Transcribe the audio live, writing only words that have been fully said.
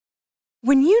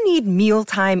When you need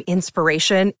mealtime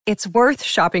inspiration, it's worth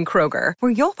shopping Kroger,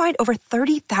 where you'll find over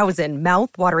 30,000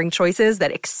 mouth-watering choices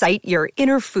that excite your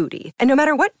inner foodie. And no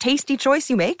matter what tasty choice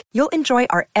you make, you'll enjoy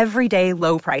our everyday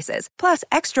low prices, plus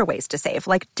extra ways to save,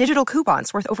 like digital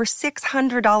coupons worth over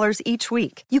 $600 each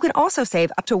week. You can also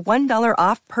save up to $1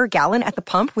 off per gallon at the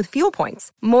pump with fuel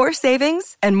points. More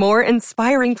savings and more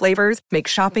inspiring flavors make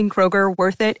shopping Kroger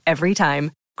worth it every time.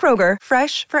 Kroger,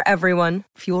 fresh for everyone.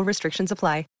 Fuel restrictions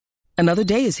apply. Another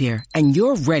day is here, and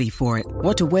you're ready for it.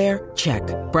 What to wear? Check.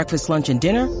 Breakfast, lunch, and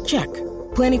dinner? Check.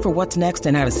 Planning for what's next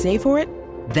and how to save for it?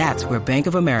 That's where Bank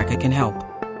of America can help.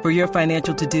 For your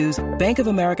financial to-dos, Bank of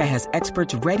America has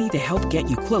experts ready to help get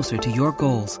you closer to your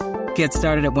goals. Get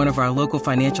started at one of our local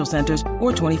financial centers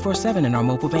or 24/7 in our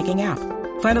mobile banking app.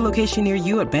 Find a location near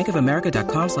you at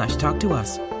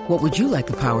bankofamerica.com/talktous. What would you like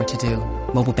the power to do?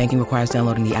 Mobile banking requires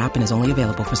downloading the app and is only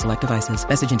available for select devices.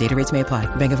 Message and data rates may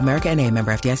apply. Bank of America N.A.,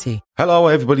 member FDIC. Hello,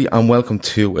 everybody, and welcome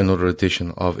to another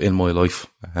edition of In My Life.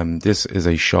 This is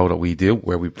a show that we do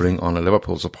where we bring on a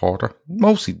Liverpool supporter.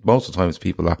 Most of the time it's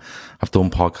people that have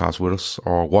done podcasts with us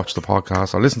or watched the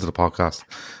podcast or listened to the podcast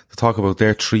to talk about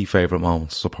their three favourite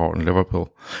moments supporting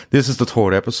Liverpool. This is the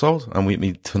third episode, and with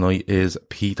me tonight is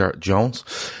Peter Jones.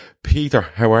 Peter,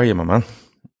 how are you, my man?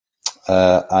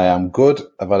 I am good.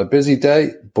 I've had a busy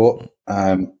day, but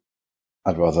I'd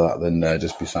rather that than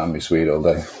just be Sammy Sweet all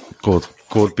day. Good.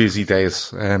 Busy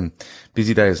days.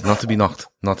 Not to be knocked.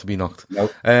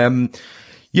 Nope.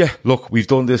 Yeah, look, we've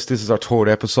done this. This is our third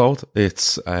episode.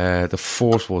 It's, the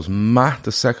first was Matt,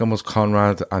 the second was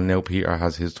Conrad, and now Peter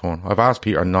has his turn. I've asked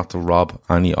Peter not to rob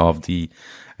any of the,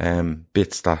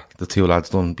 bits that the two lads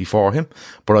done before him,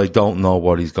 but I don't know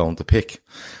what he's going to pick.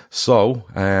 So,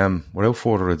 without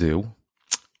further ado,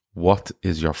 what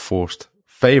is your first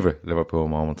favourite Liverpool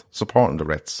moment supporting the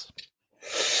Reds?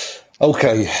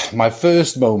 Okay, my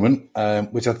first moment,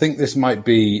 which I think this might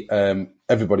be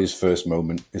everybody's first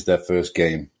moment, is their first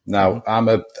game. Now,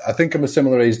 I think I'm a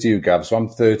similar age to you, Gav, so I'm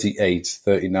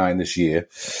 39 this year.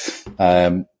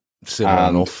 Similar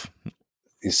enough.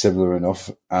 Is similar enough.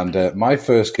 And my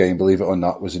first game, believe it or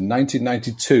not, was in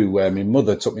 1992, where my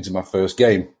mother took me to my first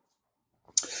game.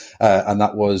 And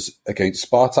that was against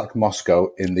Spartak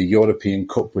Moscow in the European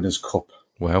Cup Winners' Cup.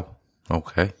 Well,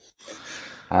 okay.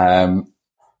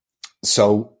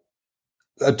 So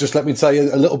just let me tell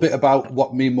you a little bit about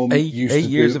what me mum used to do. 8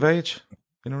 years of age?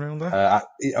 In around there?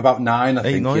 About 9, I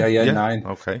think. 9? Yeah, 9.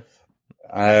 Okay.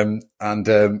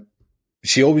 And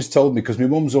she always told me, because my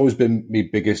mum's always been my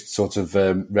biggest sort of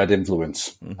Red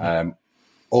influence.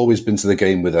 Always been to the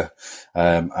game with her.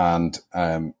 And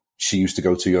she used to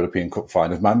go to European Cup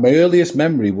finals. My earliest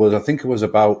memory was, I think it was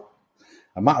I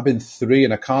might have been 3,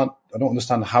 and I don't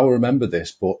understand how I remember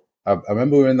this, but I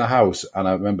remember we were in the house, and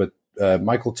I remember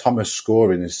Michael Thomas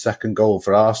scoring his second goal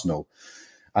for Arsenal,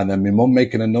 and then my mum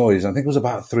making a noise. I think it was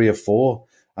about 3 or 4,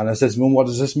 and I said, "Mum, what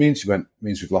does this mean?" She went, "It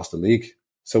means we've lost the league."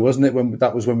 So wasn't it when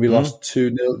we lost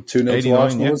 2-0 to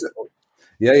Arsenal? Yeah. Was it?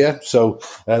 Yeah. So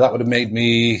that would have made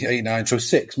me 8, 9, so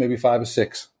 6, maybe 5 or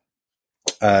 6.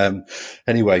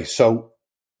 Anyway, so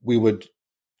we would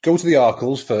go to the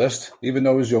Arkles first, even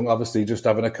though I was young, obviously, just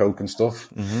having a Coke and stuff.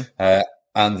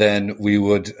 And then we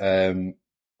would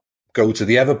go to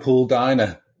the Everpool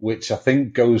Diner, which I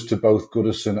think goes to both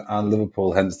Goodison and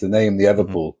Liverpool, hence the name, the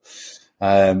Everpool.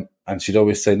 And she'd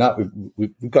always say, "Nat,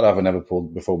 we've got to have an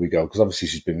Everpool before we go," because obviously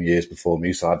she's been years before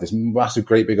me. So I had this massive,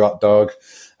 great big hot dog,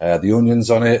 the onions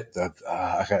on it.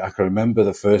 I can remember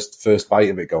the first bite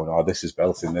of it, going, "Oh, this is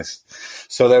belting this."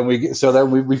 So then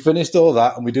we finished all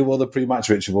that, and we do all the pre-match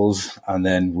rituals, and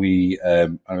then I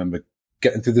remember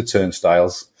getting through the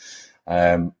turnstiles,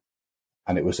 and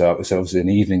it was obviously an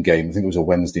evening game. I think it was a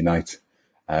Wednesday night.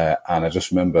 And I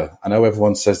just remember, I know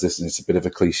everyone says this and it's a bit of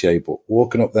a cliche, but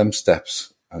walking up them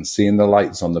steps and seeing the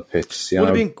lights on the pitch.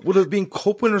 Would it have been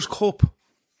Cup Winners' Cup?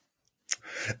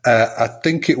 I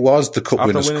think it was the Cup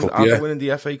Winners' Cup, after winning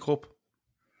the FA Cup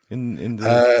in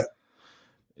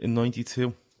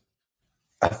 92.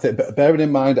 Bearing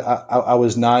in mind, I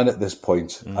was 9 at this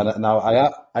point, and now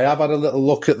I have had a little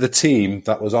look at the team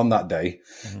that was on that day,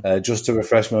 just to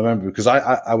refresh my memory, because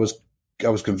I was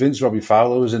convinced Robbie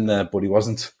Fowler was in there, but he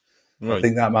wasn't. Right. I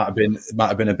think that might have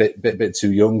been a bit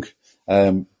too young.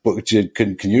 But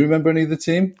can you remember any of the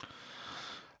team?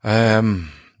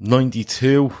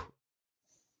 92.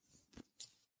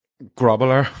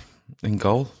 Grobbler in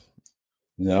goal.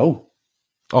 No.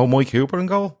 Oh, Mike Hooper in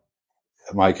goal.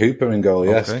 Mike Hooper in goal.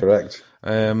 Yes, okay. Correct.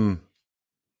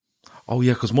 Oh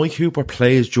yeah, because Mike Hooper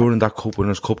plays during that Cup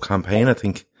Winners' Cup campaign. I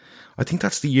think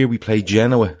that's the year we played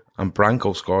Genoa, and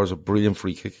Branco scores a brilliant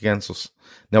free kick against us.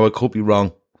 Now I could be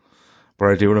wrong, But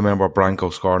I do remember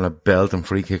Branco scoring a belting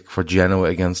free kick for Genoa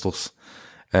against us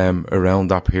around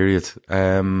that period.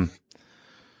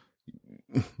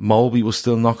 Mulby was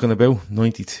still knocking about,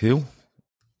 92.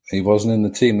 He wasn't in the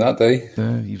team that day.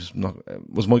 He was not.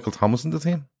 Was Michael Thomas in the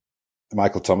team?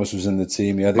 Michael Thomas was in the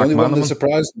team, yeah. The only one that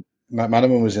surprised...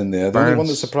 McManaman was in there. The only one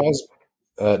that surprised...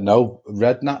 no,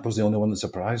 Redknapp was the only one that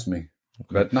surprised me.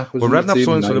 Redknapp was in the team. Redknapp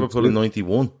signed for Liverpool in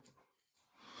 91.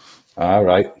 Ah,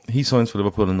 right. He signs for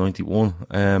Liverpool in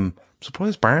 91.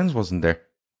 Surprised Barnes wasn't there.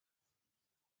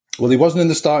 Well, he wasn't in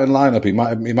the starting lineup. He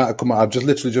might have come out. I've just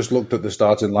literally just looked at the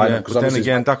starting lineup. Yeah, but then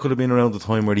again, that could have been around the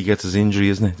time where he gets his injury,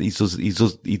 isn't it? He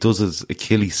does his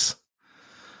Achilles,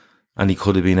 and he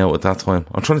could have been out at that time.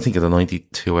 I'm trying to think of the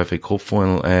 92 FA Cup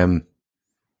final.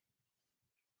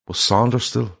 Was Saunders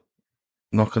still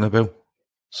knocking about?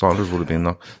 Saunders would have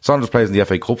been Saunders plays in the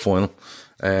FA Cup final.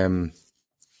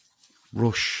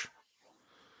 Rush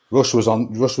was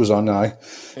on now.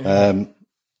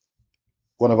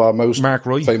 One of our most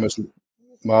famous,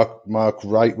 Mark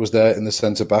Wright was there in the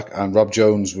centre back, and Rob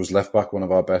Jones was left back, one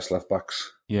of our best left backs.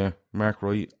 Yeah, Mark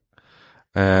Wright.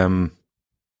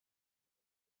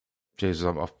 Jesus,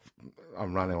 I'm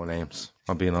running out of names.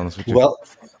 I'm being honest with you.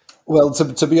 Well,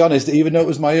 to be honest, even though it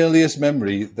was my earliest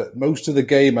memory, that most of the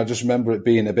game, I just remember it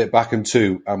being a bit back and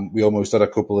two, and we almost had a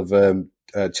couple of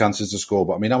chances to score.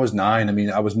 But I mean, I was 9. I mean,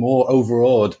 I was more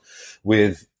overawed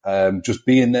with just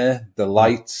being there, the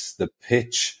lights, the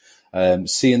pitch,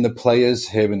 seeing the players,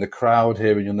 hearing the crowd,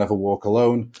 hearing "You'll Never Walk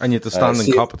Alone." And you had the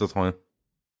standing cup at the time.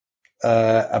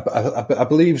 I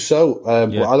believe so.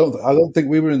 But I don't think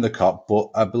we were in the cup,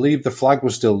 but I believe the flag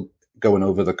was still going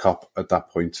over the cup at that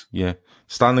point. Yeah.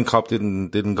 Standing cup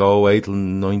didn't go away till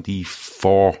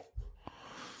 94,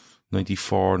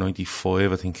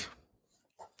 95, I think.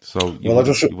 So you would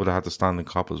have had the standing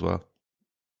cup as well.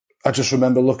 I just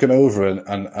remember looking over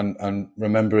and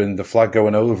remembering the flag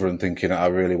going over and thinking, I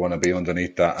really want to be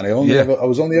underneath that. And I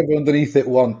was only ever underneath it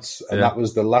once, and that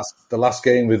was the last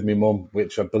game with my mum,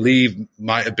 which I believe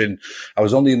might have been. I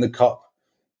was only in the cup.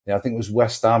 Yeah, I think it was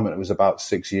West Ham, and it was about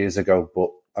 6 years ago.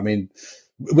 But I mean,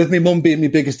 with my mum being my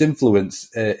biggest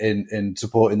influence in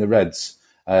supporting the Reds,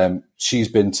 she's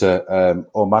been to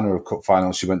all manner of cup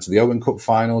finals. She went to the Owen Cup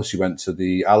final. She went to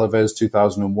the Alaves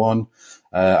 2001.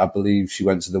 I believe she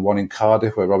went to the one in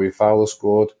Cardiff where Robbie Fowler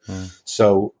scored.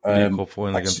 So cup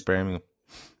final against Birmingham.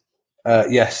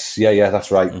 Yes, yeah, that's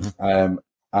right. Mm-hmm.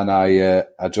 And I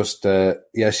just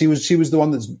she was the one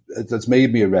that's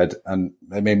made me a Red, and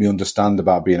it made me understand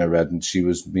about being a Red, and she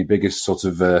was my biggest sort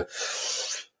of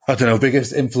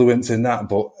biggest influence in that.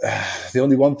 But the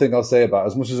only one thing I'll say about her,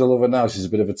 as much as I love her now, she's a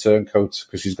bit of a turncoat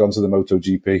because she's gone to the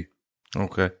MotoGP.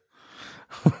 Okay.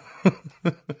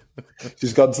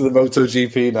 She's gone to the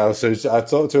MotoGP now, so I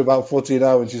talked to her about footy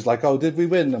now, and she's like, "Oh, did we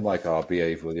win?" I'm like, "Oh,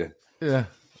 behave, will you?" Yeah.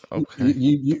 Okay.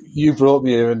 You brought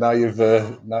me here, and now you've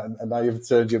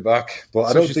turned your back. But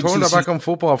I don't think turned her back on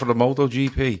football for the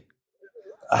MotoGP.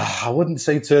 I wouldn't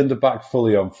say turned her back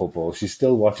fully on football. She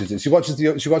still watches it. She watched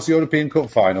the European Cup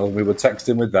final, and we were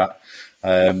texting with that.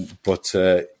 I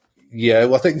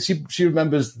think she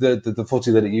remembers the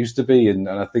footy that it used to be, and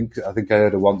I think I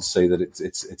heard her once say that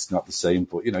it's not the same.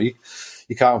 But you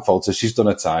can't fault her. She's done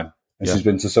her time, and she's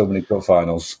been to so many cup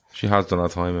finals. She has done her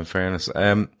time, in fairness.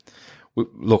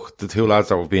 Look, the two lads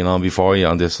that were being on before you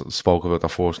on this spoke about their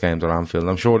first games at Anfield.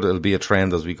 I'm sure there'll be a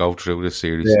trend as we go through this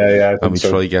series. Yeah, and we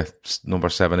try to get number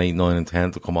 7, 8, 9 and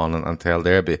 10 to come on and tell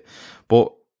their bit.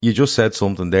 But you just said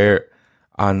something there,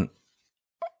 and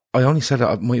I only said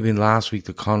it might have been last week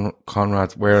to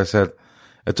Conrad, where I said,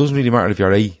 it doesn't really matter if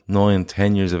you're 8, 9,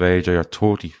 10 years of age, or you're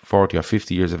 30, 40 or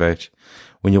 50 years of age.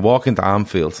 When you walk into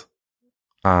Anfield,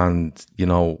 and you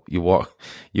walk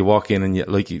in, and you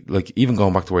like even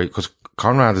going back to where, because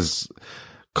Conrad's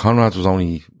was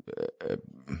only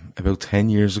about 10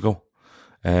 years ago.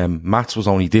 Matt's was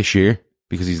only this year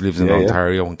because he lives in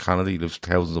Ontario and Canada. He lives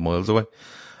thousands of miles away.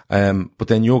 But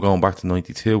then you're going back to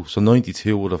 92. So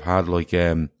 92 would have had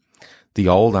the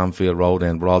old Anfield Road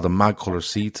end with all the mad colour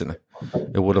seats in it.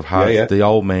 It would have had the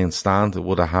old main stand. It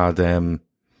would have had the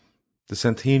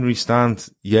centenary stand.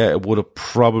 Yeah, it would have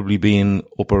probably been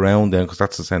up around then because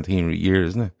that's the centenary year,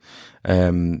 isn't it?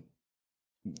 And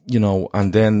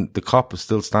then the Kop is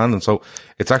still standing. So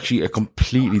it's actually a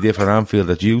completely different Anfield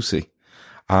that you see.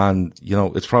 And,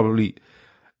 it's probably,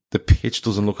 the pitch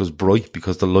doesn't look as bright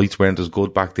because the lights weren't as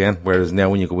good back then. Whereas now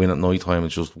when you go in at night time,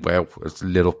 it's just, wow, it's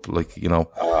lit up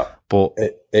but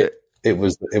it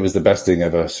was the best thing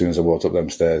ever as soon as I walked up them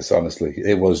stairs, honestly.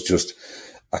 It was just,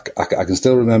 I can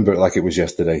still remember it like it was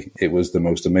yesterday. It was the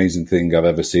most amazing thing I've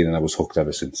ever seen, and I was hooked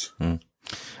ever since. I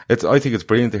think it's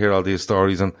brilliant to hear all these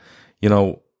stories, and you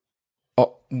know,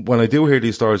 when I do hear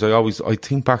these stories, I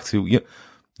think back to, you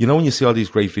know, when you see all these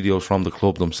great videos from the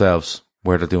club themselves,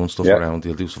 where they're doing stuff around,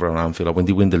 they'll do stuff around Anfield. Or when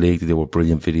they win the league, they do a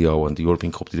brilliant video, and the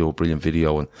European Cup, they do a brilliant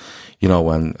video, and, you know,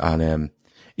 and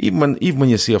even when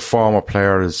you see a former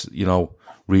player is, you know,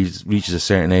 reaches a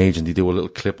certain age, and they do a little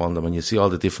clip on them, and you see all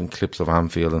the different clips of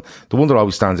Anfield, and the one that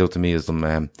always stands out to me is them,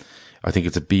 I think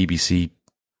it's a BBC,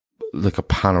 like a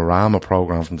panorama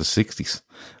program from the 60s,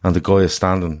 and the guy is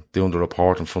standing doing the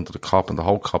report in front of the cop, and the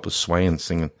whole cop is swaying,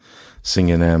 singing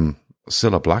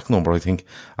still a Black Number, I think,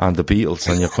 and the Beatles,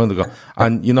 and you kind of go,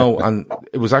 and you know, and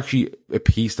it was actually a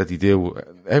piece that he did,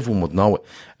 everyone would know it,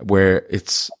 where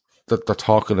it's that they're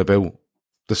talking about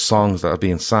the songs that are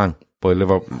being sang by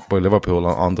Liverpool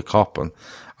on the cop,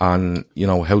 and you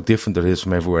know how different it is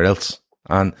from everywhere else.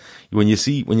 And when you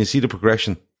see the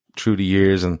progression through the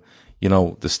years, and you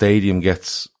know the stadium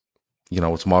gets, you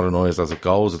know, it's modernised as it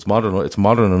goes. It's modern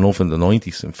enough in the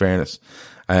 90s, in fairness,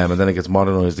 and then it gets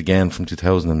modernised again from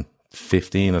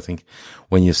 2015, I think,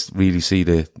 when you really see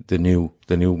the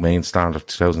new main stand of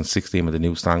 2016, when the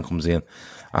new stand comes in.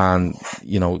 And,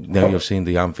 you know, now you've seen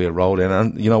the Anfield Road in,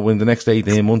 and, you know, when the next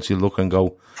 18 months you look and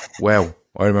go, wow,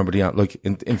 I remember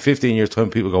in 15 years time,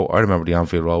 people go, I remember the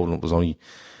Anfield Road, and it was only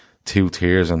 2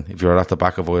 tiers, and if you were at the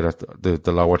back of it, at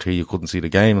the lower tier, you couldn't see the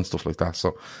game and stuff like that.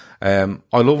 So, I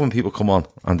love when people come on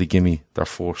and they give me their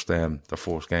first game.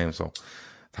 So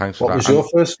thanks for that. What was your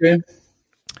first game?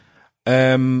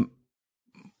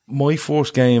 My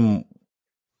first game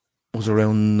was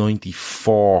around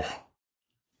 94.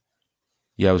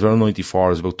 Yeah, it was around 94. I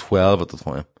was about 12 at the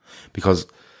time. Because,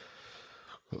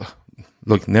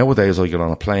 like, nowadays I get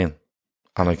on a plane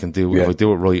and I can do, if I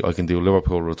do it right, I can do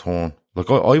Liverpool return.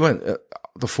 Like, I went,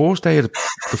 the first day of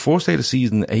the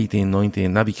season, 18-19,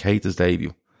 Naby Keita's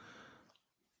debut,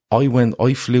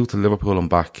 I flew to Liverpool and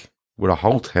back with a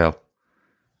hotel,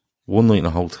 one night in a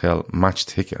hotel, match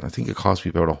ticket, and I think it cost me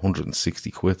about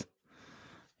 160 quid.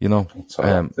 You know,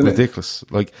 ridiculous.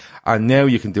 Like, and now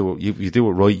you can do it, you do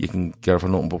it right, you can get it for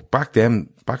nothing. But back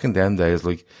in them days,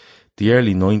 like the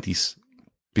early 90s,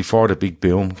 before the big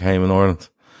boom came in Ireland,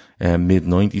 mid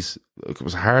 90s, it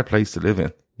was a hard place to live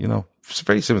in. You know, it's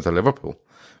very similar to Liverpool.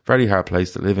 Very hard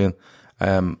place to live in.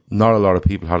 Not a lot of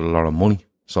people had a lot of money.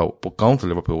 So, but going to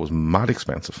Liverpool was mad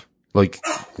expensive. Like,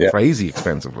 crazy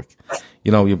expensive. Like,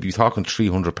 you know, you'd be talking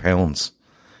 £300.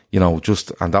 You know,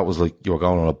 and that was like, you were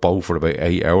going on a boat for about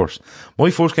 8 hours.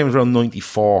 My first game was around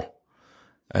 94.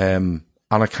 And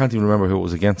I can't even remember who it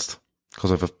was against,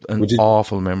 because I have an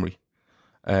awful memory.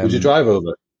 Would you drive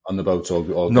over on the boat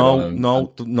or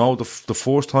No. The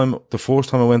first time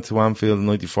I went to Anfield in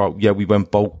 94, yeah, we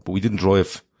went boat, but we didn't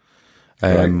drive.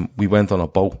 We went on a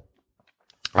boat.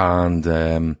 And,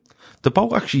 the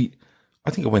boat actually,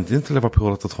 I think I went into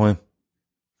Liverpool at the time.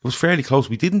 It was fairly close.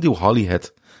 We didn't do Holyhead,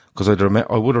 because I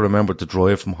would have remembered the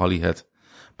drive from Holyhead.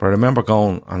 But I remember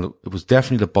going, and it was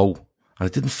definitely the boat, and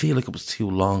it didn't feel like it was too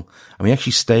long. And we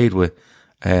actually stayed with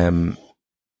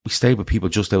people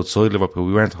just outside Liverpool.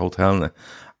 We weren't at a hotel now.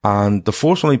 And the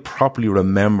first one I properly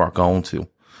remember going to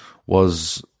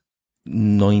was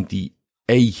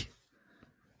 98.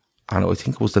 And I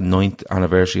think it was the 9th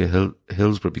anniversary of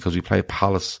Hillsborough, because we played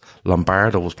Palace.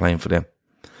 Lombardo was playing for them.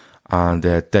 And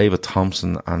David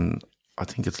Thompson and I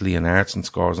think it's Leon Aartsen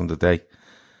scores on the day.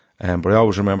 But I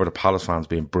always remember the Palace fans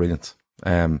being brilliant.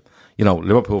 You know,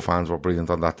 Liverpool fans were brilliant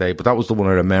on that day, but that was the one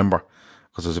I remember,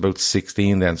 because I was about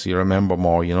 16 then, so you remember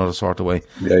more, you know, the sort of way.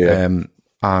 Yeah.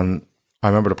 And I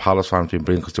remember the Palace fans being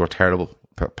brilliant, because they were terrible,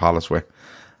 Palace were.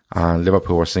 And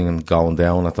Liverpool were singing Going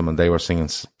Down at them, and they were singing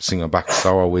back,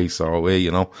 so are we,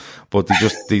 you know. But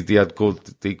they had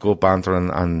good banter,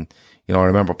 and you know, I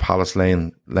remember Palace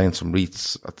laying some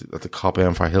wreaths at the Cop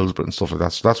End for Hillsborough and stuff like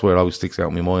that. So that's where it always sticks out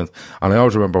in my mind. And I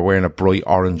always remember wearing a bright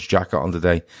orange jacket on the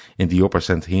day in the upper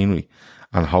centenary,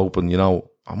 and hoping, you know,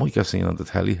 I might get seen on the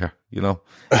telly here, you know.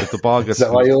 If the ball gets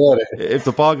if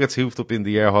the ball gets hoofed up in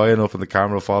the air high enough and the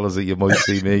camera follows it, you might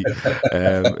see me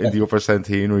in the upper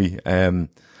centenary.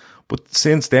 But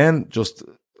since then, just,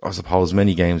 I suppose,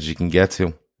 many games as you can get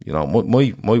to. You know,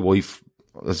 my wife,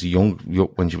 as a young,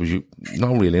 when she was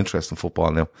not really interested in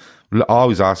football now, I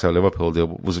always asked how Liverpool did,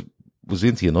 was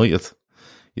into United.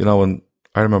 You know, and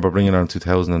I remember bringing her in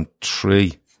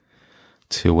 2003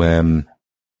 to,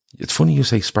 it's funny you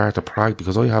say Sparta Prague,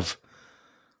 because I have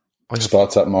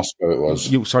Spartak Moscow it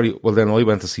was. Well, then I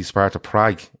went to see Sparta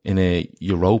Prague in a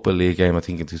Europa League game, I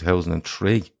think in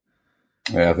 2003.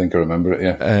 Yeah, I think I remember it,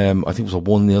 yeah. I think it was a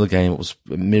 1-0 game. It was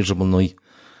a miserable night.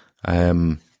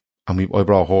 And I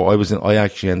brought her, I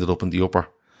actually ended up in the upper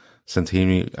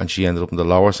centenary, and she ended up in the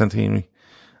lower centenary,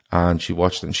 and she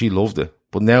watched it and she loved it.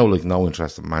 But now, like, no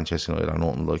interest in Manchester United or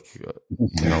nothing. Like,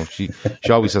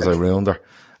 she always says I ruined her,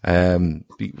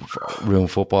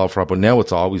 ruined football for her. But now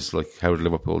it's always like, how did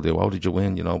Liverpool do? How did you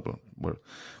win? Just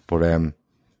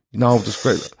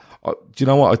great. Do you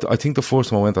know what? I think the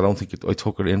first time I went, I don't think I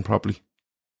took it in properly.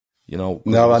 No,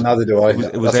 neither do I.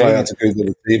 That's why I had to Google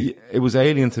the team. It was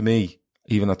alien to me,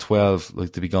 even at 12,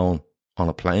 like, to be going on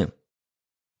a plane.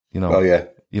 Oh yeah.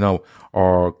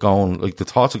 Or going, like, the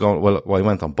thoughts of going, well, I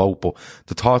went on boat, but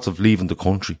the thoughts of leaving the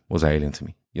country was alien to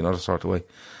me, the sort of way.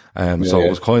 It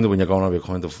was kind of, when you're going over, you're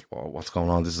kind of, what's going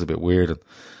on? This is a bit weird.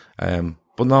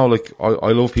 But no, like,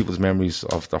 I love people's memories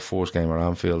of their first game at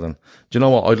Anfield. And do you know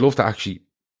what? I'd love to actually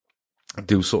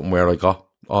do something where I got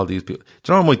all these people.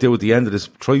 Do you know what I might do at the end of this?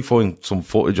 Try find some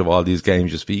footage of all these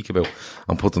games you speak about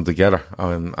and put them together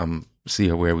and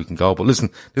see where we can go. But listen,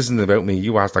 this isn't about me.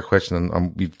 You asked that question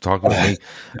and we've talked about me.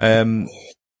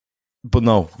 But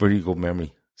no, very good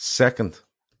memory. Second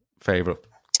favourite,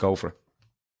 go for it.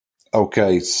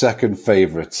 Okay, second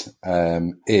favourite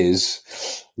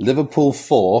is Liverpool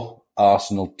 4,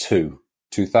 Arsenal 2,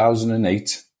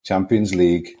 2008 Champions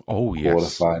League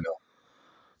quarter-final.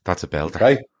 That's a belter.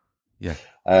 Okay. Yeah.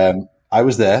 I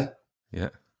was there. Yeah.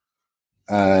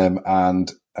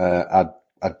 And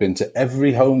I'd been to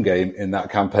every home game in that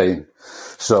campaign.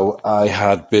 So I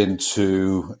had been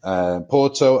to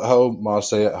Porto at home,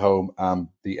 Marseille at home, and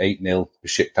the 8-0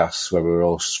 Besiktas, where we were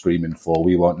all screaming for,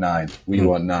 we want 9, we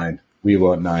want 9, we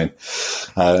want 9.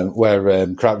 Where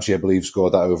Crouchy, I believe,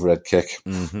 scored that overhead kick.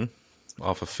 Mm-hmm.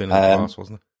 Off a Finnish pass,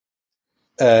 wasn't it?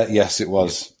 Yes, it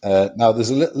was. Now,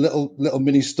 there's a little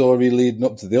mini story leading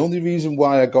up to. The only reason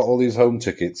why I got all these home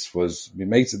tickets was my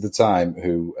mate at the time,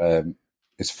 who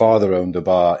his father owned a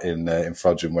bar in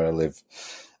Frodsham where I live,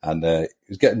 and he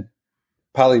was getting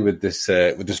pally with this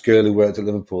girl who worked at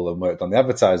Liverpool and worked on the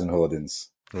advertising hoardings.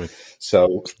 Right.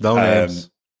 So no names,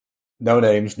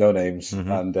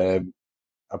 mm-hmm. And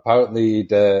apparently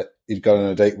he'd gone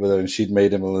on a date with her and she'd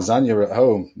made him a lasagna at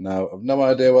home. Now, I've no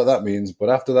idea what that means, but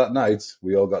after that night,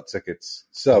 we all got tickets.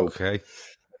 So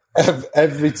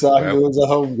every time there was a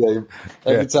home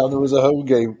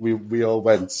game, we all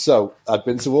went. So I'd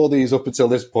been to all these up until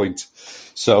this point.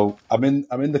 So I'm in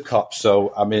the Kop.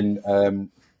 So I'm in,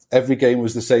 every game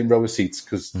was the same row of seats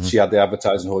because she had the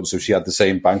advertising hoard. So she had the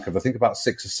same bank of, I think, about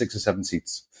six or seven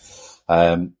seats.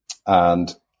 And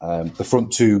the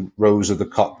front two rows of the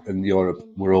Kop in Europe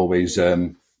were always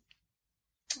covered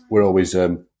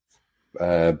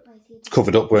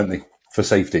up, weren't they, for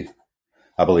safety,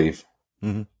 I believe.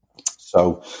 Mm-hmm.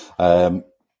 So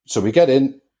we get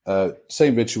in,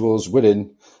 same rituals, we're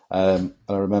in, and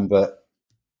I remember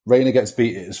Reina gets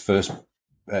beat at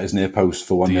his near post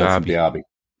for 1-0 from Diaby.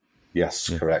 Yes,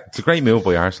 correct. It's a great move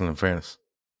by Arsenal, in fairness.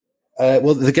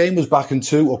 Well, the game was back in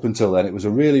 2 up until then. It was a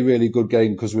really, really good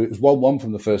game because it was 1-1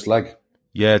 from the first leg.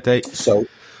 Yeah, I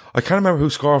can't remember who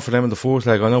scored for them in the first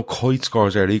leg. I know Kite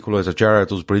scores there, the equaliser. Gerrard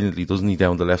does brilliantly, doesn't he,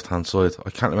 down the left-hand side?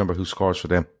 I can't remember who scores for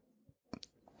them.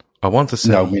 I want to say...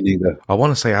 No, me neither. I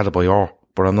want to say Adebayor,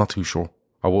 but I'm not too sure.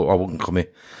 I wouldn't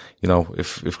commit.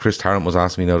 If Chris Tarrant was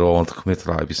asking me now, do I want to commit to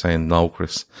that? I'd be saying, no,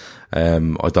 Chris. I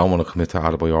don't want to commit to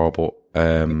Adebayor, but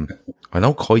I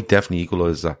know Kite definitely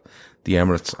equalised the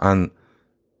Emirates. And,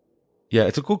 yeah,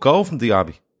 it's a good goal from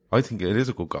Diaby. I think it is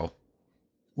a good goal.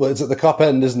 Well, it's at the Kop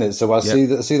end, isn't it? So I see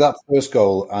that first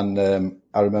goal, and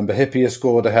I remember Hyypiä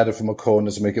scored a header from a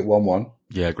corner to make it 1-1.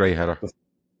 Yeah, great header.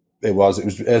 It was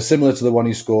similar to the one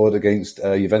he scored against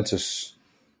Juventus.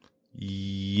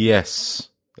 Yes.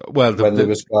 Well, when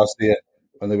Luis Garcia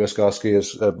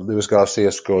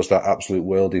scores that absolute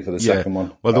worldie for the second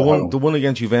one. Well, the one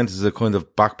against Juventus is a kind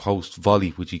of back post volley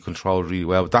which he controlled really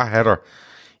well. But that header,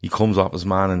 he comes off his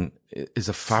man and is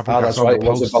a Fabregas on the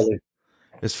post.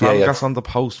 It's Fabregas on the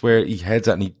post where he heads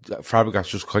it, and Fabregas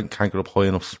just can't get up high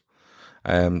enough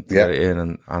to get it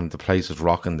in, and the place is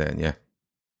rocking then. Yeah.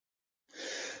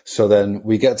 So then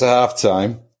we get to half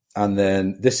time, and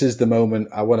then this is the moment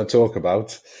I want to talk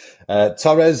about.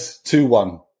 Torres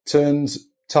 2-1 turns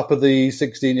top of the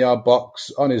 16-yard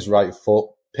box on his right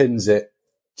foot, pins it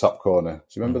top corner. Do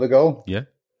you remember the goal? Yeah.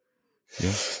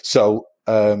 So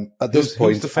at this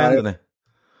point, who's defending it?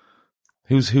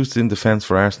 Who's in defence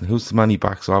for Arsenal? Who's the man he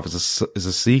backs off? Is it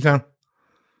Segan?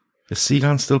 Is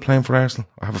Segan still playing for Arsenal?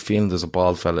 I have a feeling there's a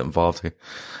bald fella involved here.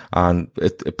 And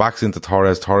it backs into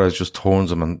Torres. Torres just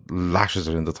turns him and lashes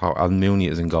it in the top. Almunia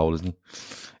is in goal, isn't he?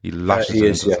 He lashes it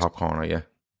into the top corner, yeah.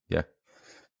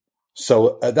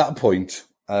 So at that point,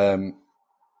 where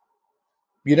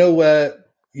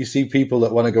you see people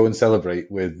that want to go and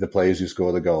celebrate with the players who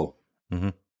score the goal? Mm-hmm.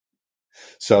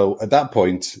 So at that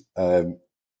point,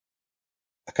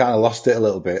 I kind of lost it a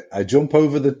little bit. I jump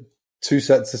over the 2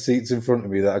 sets of seats in front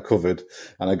of me that are covered,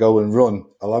 and I go and run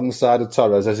alongside of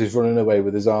Torres as he's running away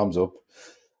with his arms up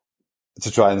to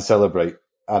try and celebrate.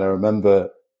 And I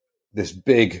remember this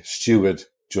big steward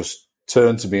just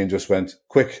turned to me and just went,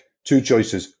 "Quick, 2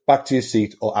 choices, back to your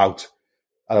seat or out."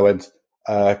 And I went,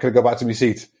 "Can I go back to my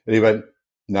seat?" And he went,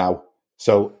 "Now."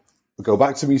 So I go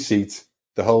back to my seat,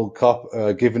 the whole cop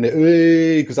giving it,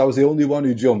 because I was the only one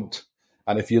who jumped.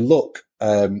 And if you look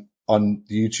on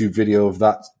the YouTube video of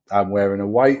that, I'm wearing a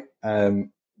white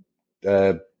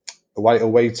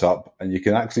away top, and you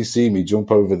can actually see me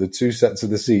jump over the 2 sets of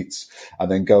the seats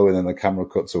and then go, and then the camera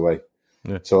cuts away.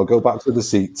 Yeah. So I'll go back to the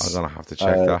seats. I'm going to have to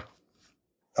check that.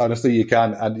 Honestly, you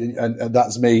can. And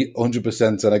that's me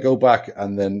 100%. And I go back,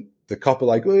 and then the cop are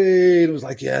like, "Hey," and it was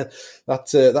like, "Yeah,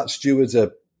 that steward's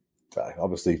a,"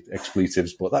 obviously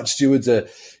expletives, but "that steward's a,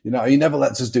 he never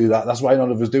lets us do that. That's why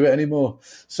none of us do it anymore."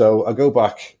 So I go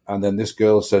back, and then this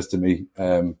girl says to me,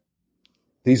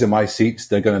 "These are my seats.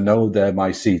 They're going to know they're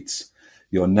my seats.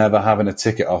 You're never having a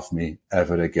ticket off me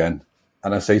ever again."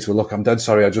 And I say to her, "Look, I'm dead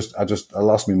sorry. I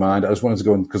lost my mind. I just wanted to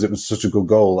go in because it was such a good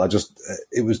goal.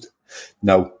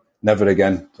 No, never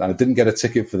again." And I didn't get a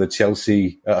ticket for the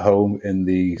Chelsea at home in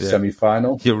the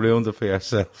semi-final. You ruined it for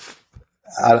yourself.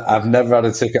 I've never had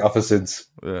a ticket offer since.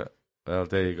 Yeah. Well,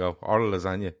 there you go. Or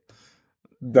lasagna.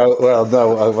 No, not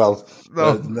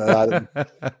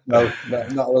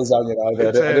lasagna either.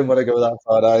 I didn't want to go that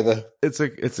far either.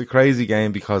 It's a crazy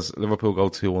game because Liverpool go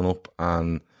 2-1 up,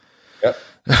 and they're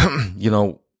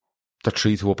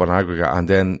 3-2 up on aggregate, and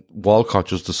then Walcott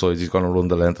just decides he's going to run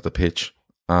the length of the pitch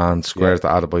and squares to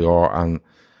Adebayor, and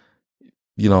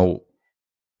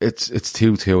it's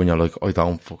 2-2, and you're like, I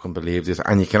don't fucking believe this.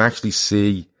 And you can actually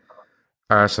see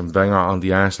Arsene Wenger on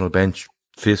the Arsenal bench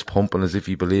fist pumping as if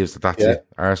he believes that's it.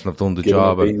 Arsenal have done the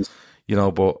job, and,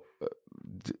 but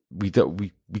we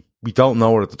don't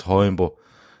know it at the time. But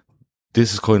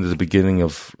this is kind of the beginning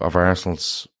of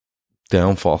Arsenal's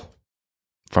downfall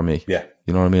for me. Yeah,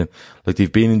 you know what I mean. Like,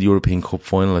 they've been in the European Cup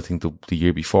final, I think the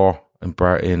year before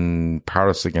in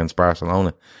Paris against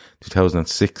Barcelona,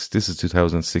 2006. This is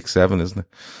 2006-07, isn't it?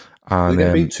 And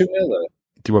they beat 2-0 there.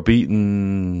 They were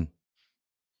beaten.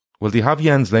 Well, they have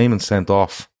Jens Lehmann sent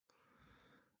off.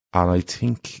 And I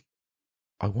think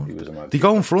they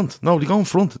go in front. No, they go in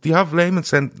front. They have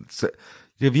Jens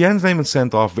Lehmann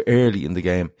sent off early in the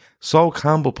game. Sol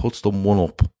Campbell puts them 1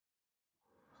 up.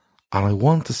 And I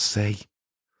want to say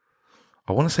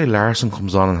Larsson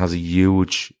comes on and has a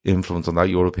huge influence on that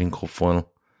European Cup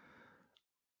final.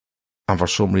 And for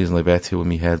some reason I've Eto'o in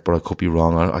my head, but I could be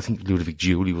wrong. I think Ludovic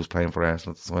Giuli was playing for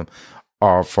Arsenal at the time,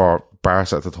 or for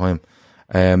Barca at the time.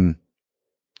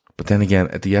 But then again,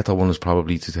 the Eto'o one was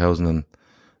probably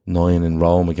 2009 in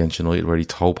Rome against United, where he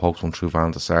toe pokes one through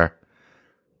Van der Sar.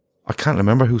 I can't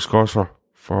remember who scores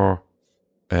for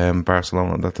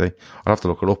Barcelona on that day. I'll have to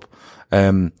look it up.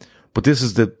 But this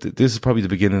is probably the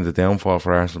beginning of the downfall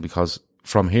for Arsenal, because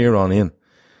from here on in,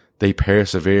 they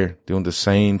persevere doing the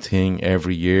same thing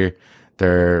every year.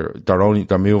 They're only in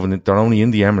the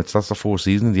Emirates. That's their 4th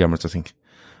season in the Emirates, I think.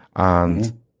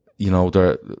 And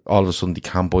they're all of a sudden they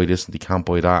can't buy this and they can't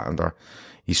buy that, and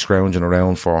he's scrounging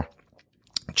around for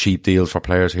cheap deals for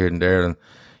players here and there. And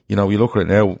you look at it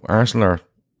now, Arsenal are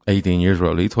 18 years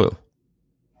without a league title.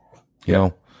 You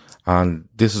know, and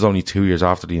this is only 2 years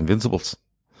after the Invincibles.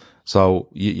 So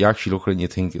you actually look at it and you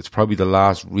think it's probably the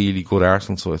last really good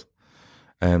Arsenal side.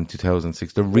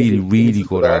 2006, the really, really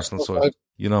good Arsenal side.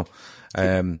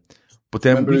 But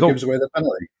then remember who gives away the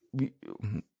penalty? Do you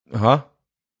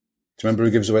remember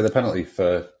who gives away the penalty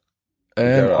for?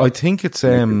 I think it's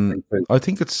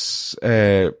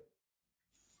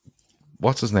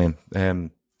what's his name?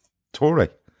 Toure.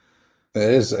 It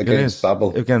is against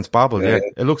Babel. Against Babel, yeah.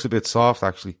 It looks a bit soft,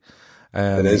 actually.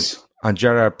 It is. And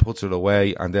Gerrard puts it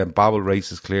away, and then Babel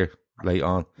races clear late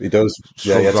on. He does.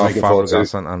 Shoves off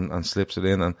Fabregas and slips it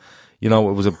in. And, it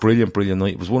was a brilliant, brilliant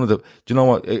night. It was one of the... Do you know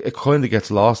what? It kind of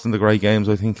gets lost in the great games,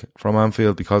 I think, from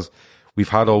Anfield, because we've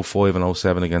had 05 and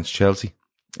 07 against Chelsea.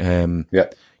 We've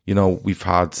had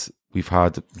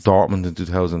Dortmund in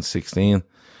 2016.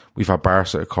 We've had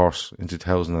Barca, of course, in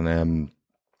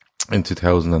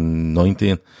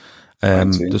 2019.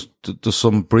 There's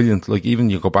some brilliant, like, even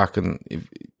you go back and if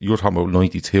you're talking about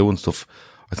 92 and stuff,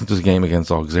 I think there's a game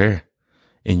against Auxerre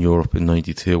in Europe in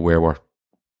 92 where we're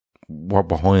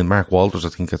behind. Mark Walters, I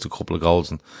think, gets a couple of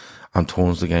goals and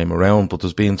turns the game around. But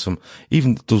there's been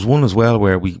there's one as well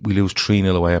where we lose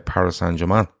 3-0 away at Paris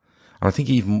Saint-Germain. And I think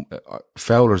even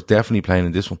Fowler's definitely playing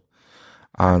in this one.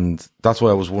 And that's why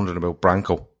I was wondering about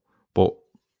Branco. But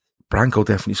Branco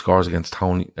definitely scores against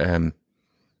Tony,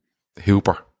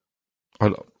 Hooper.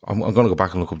 I'm going to go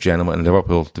back and look up Genoa and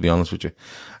Liverpool, to be honest with you.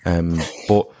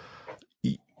 But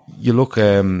you look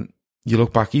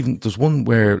back, even there's one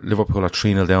where Liverpool are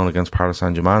 3-0 down against Paris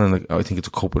Saint-Germain, and I think it's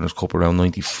a Winners' Cup around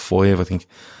 95, I think.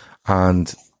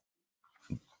 And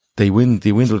they win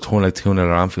the return like 2-0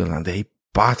 at Anfield, and they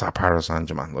batter Paris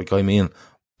Saint-Germain. Like, I mean,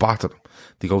 batter them.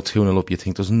 They go 2-0 up. You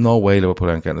think there's no way Liverpool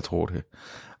aren't getting a third here.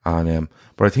 And,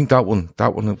 but I think that one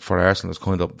for Arsenal is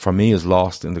kind of, for me, is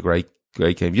lost in the great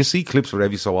game. You see clips of it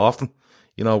every so often,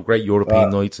 great European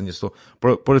nights and stuff.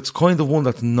 But it's kind of one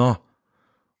that's not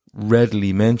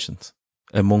readily mentioned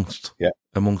amongst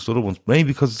other ones. Maybe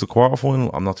because it's a quarter final,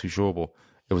 I'm not too sure, but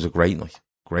it was a great night.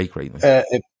 Great night.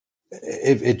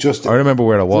 I remember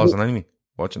where I was and anyway,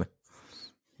 watching it.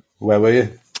 Where were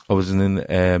you? I was in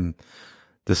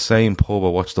the same pub I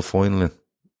watched the final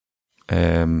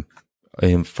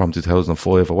in from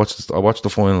 2005. I watched the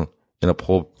final in a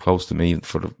pub close to me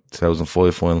for the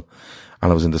 2005 final,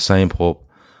 and I was in the same pub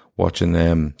watching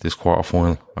this quarter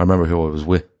final. I remember who I was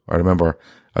with. I remember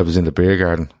I was in the beer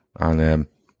garden and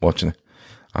watching it,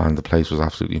 and the place was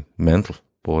absolutely mental.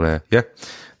 But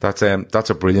that's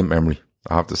a brilliant memory,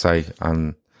 I have to say,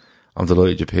 and I'm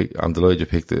delighted you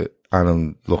picked it.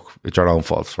 And look, it's your own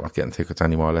fault for not getting tickets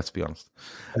anymore. Let's be honest.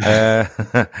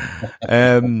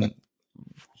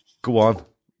 Go on.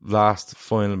 Last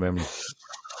final memory.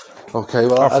 Okay,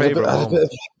 well, I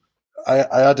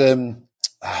had there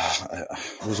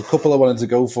was a couple I wanted to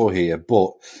go for here,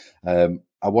 but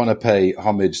I want to pay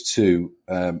homage to.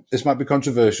 This might be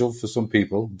controversial for some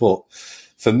people, but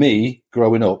for me,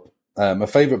 growing up, my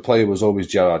favourite player was always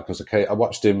Gerrard, because I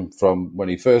watched him from when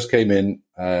he first came in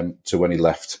to when he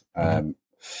left.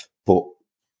 But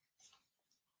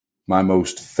my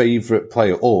most favourite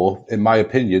player, or in my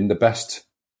opinion, the best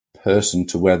person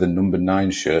to wear the number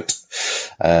 9 shirt,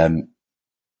 and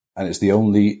it's the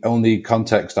only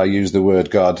context I use the word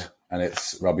God, and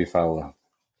it's Robbie Fowler.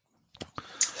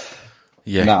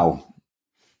 Yeah. Now,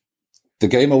 the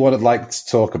game I would like to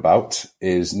talk about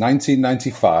is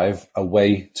 1995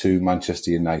 away to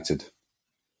Manchester United.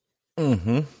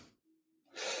 Mm-hmm.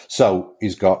 So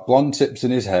he's got blonde tips in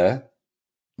his hair.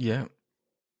 Yeah.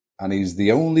 And he's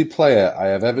the only player I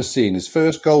have ever seen. His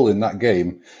first goal in that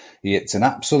game, he hits an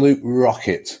absolute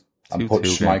rocket and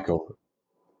puts Schmeichel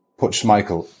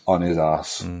on his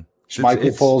arse.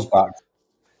 Schmeichel falls back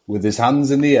with his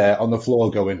hands in the air on the floor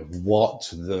going,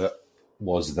 what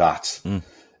was that?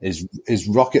 His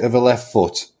rocket of a left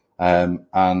foot.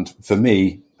 And for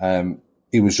me,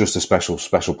 he was just a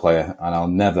special player. And I'll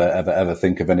never, ever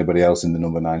think of anybody else in the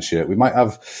number 9 shirt. We might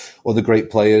have other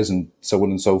great players and so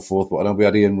on and so forth, but I know we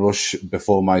had Ian Rush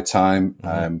before my time.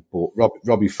 But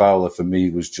Robbie Fowler for me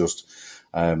was just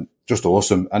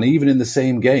awesome. And even in the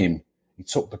same game, he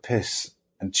took the piss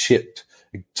and chipped.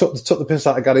 He took the piss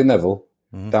out of Gary Neville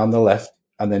down the left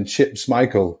and then chipped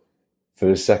Schmeichel for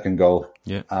his second goal.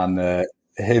 Yeah. And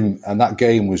that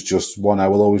game was just one I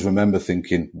will always remember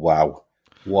thinking, wow,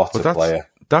 what a player.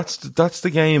 That's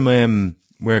the game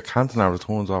where Cantona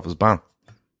returns off his ban.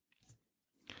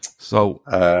 So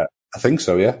I think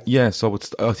so, yeah. Yeah, so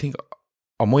I think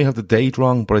I might have the date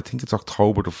wrong, but I think it's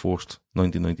October the 1st,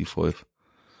 1995.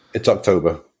 It's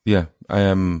October. Yeah.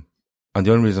 And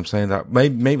the only reason I'm saying that,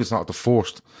 maybe it's not the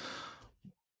 1st.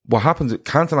 What happens,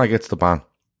 Cantona gets the ban.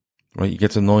 Right, he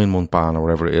gets a 9-month ban or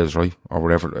whatever it is, right? Or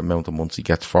whatever amount of months he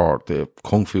gets for the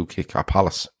Kung Fu kick at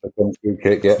Palace. The Kung Fu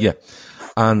kick, yeah. Yeah.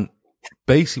 And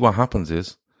basically what happens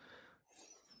is,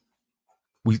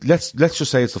 let's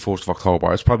just say it's the 1st of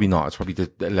October. It's probably not. It's probably the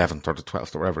 11th or the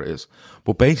 12th or whatever it is.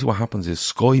 But basically what happens is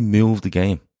Sky moved the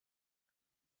game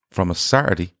from a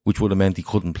Saturday, which would have meant he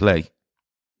couldn't play,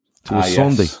 to a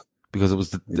Sunday, because it was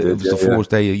the first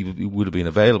day he would have been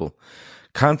available.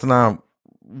 Cantona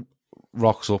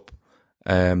rocks up.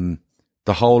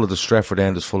 The whole of the Stretford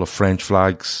end is full of French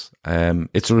flags. I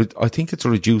think it's a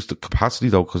reduced capacity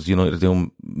though, because United are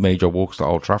doing major works to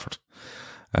Old Trafford.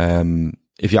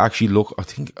 If you actually look,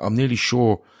 I'm nearly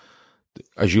sure,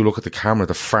 as you look at the camera,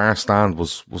 the far stand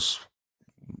was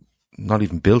not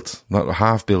even built, not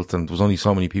half built, and there was only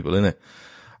so many people in it.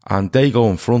 And they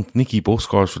go in front. Nicky Butt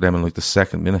scores for them in like the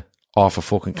 2nd minute off a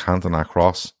fucking Cantona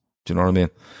cross. Do you know what I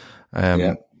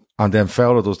mean? And then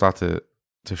Fowler does that to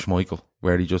Schmeichel,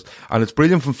 where and it's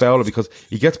brilliant from Fowler because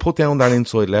he gets put down that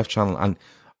inside left channel, and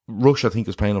Rush, I think,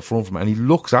 is playing up front from him, and he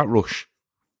looks at Rush.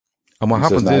 And what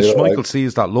happens is Schmeichel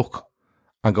sees that look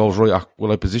and goes, right,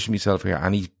 will I position myself here?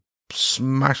 And he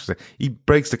smashes it. He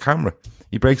breaks the camera.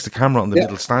 He breaks the camera on the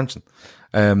middle stanchion.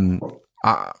 It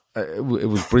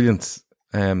was brilliant.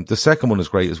 The second one is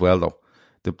great as well, though.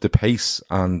 The pace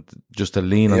and just the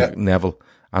lean on Neville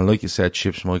And like you said,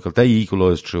 Chips Michael, they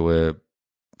equalised through a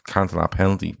Cantona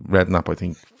penalty. Redknapp, I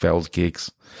think, fouls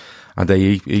kicks. And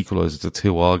they equalised. It's a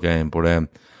 2-2 game. But I'm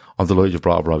delighted you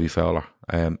brought up Robbie Fowler.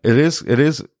 It's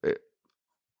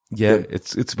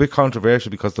a bit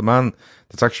controversial because the man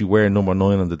that's actually wearing number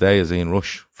 9 on the day is Ian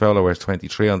Rush. Fowler wears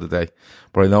 23 on the day.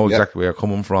 But I know exactly where you're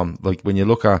coming from. Like when you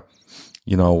look at,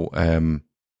 when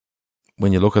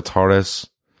you look at Torres,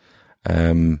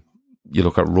 you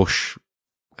look at Rush,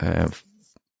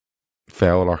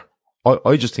 Fowler.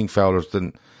 I just think Fowler's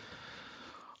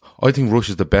I think Rush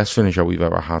is the best finisher we've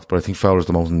ever had, but I think Fowler's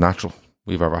the most natural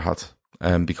we've ever had.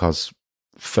 Because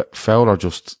Fowler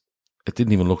it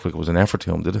didn't even look like it was an effort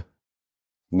to him, did it?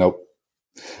 Nope.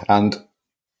 And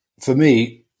for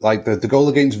me, like the goal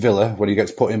against Villa, when he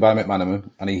gets put in by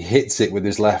McManaman and he hits it with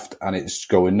his left and it's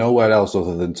going nowhere else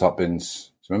other than top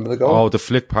bins. Do you remember the goal? Oh, the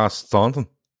flick past Staunton.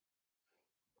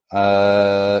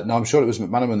 No, I'm sure it was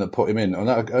McManaman that put him in. And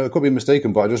I could be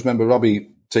mistaken, but I just remember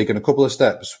Robbie taking a couple of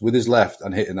steps with his left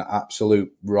and hitting an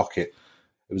absolute rocket.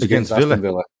 It was against Aston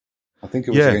Villa. I think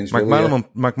it was against Villa.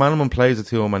 McManaman plays it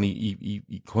to him and he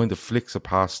kind of flicks it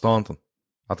past Staunton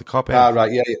at the cop end. Ah,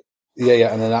 right,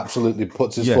 yeah, and then absolutely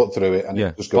puts his foot through it and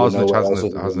it just goes nowhere else.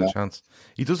 Hasn't a chance.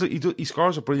 He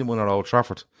scores a brilliant one at Old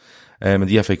Trafford in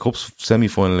the FA Cup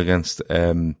semi-final against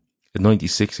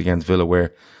 96 against Villa,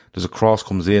 where there's a cross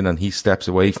comes in and he steps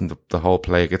away from the whole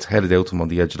play, gets headed out to him on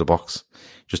the edge of the box,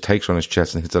 just takes her on his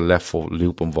chest and hits a left foot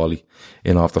loop and volley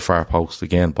in off the far post.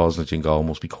 Again, Bosnich in goal,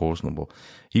 must be coursing him, but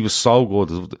he was so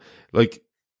good. Like,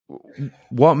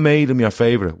 what made him your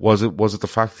favourite? Was it the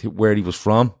fact where he was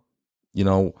from?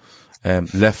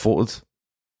 Left footed?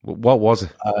 What was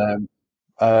it?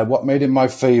 What made him my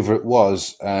favourite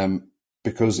was,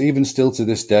 because even still to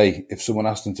this day, if someone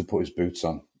asked him to put his boots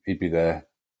on, he'd be there.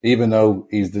 Even though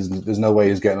there's no way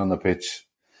he's getting on the pitch.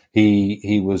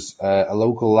 He was a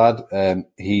local lad.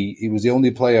 He was the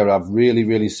only player I've really,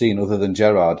 really seen other than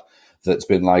Gerrard that's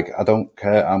been like, I don't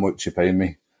care how much you're paying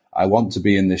me. I want to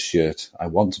be in this shirt. I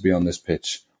want to be on this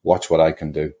pitch. Watch what I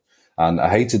can do. And I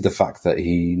hated the fact that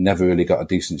he never really got a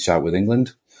decent shout with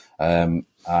England. I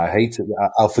hated.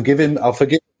 I'll forgive him. I'll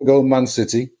forgive him going Man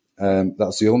City.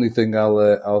 That's the only thing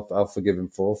I'll forgive him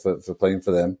for playing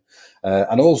for them.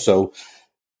 And also,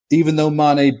 even though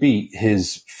Mane beat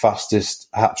his fastest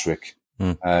hat trick,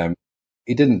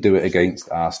 he didn't do it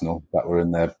against Arsenal that were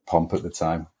in their pomp at the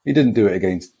time. They didn't do it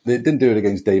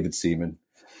against David Seaman.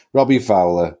 Robbie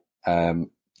Fowler,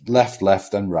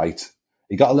 left and right.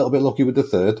 He got a little bit lucky with the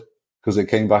third because it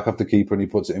came back off the keeper and he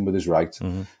puts it in with his right.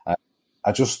 Mm-hmm.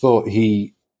 I just thought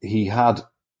he had,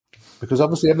 because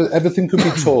obviously everything can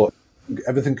be taught,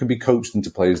 everything can be coached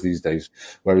into players these days.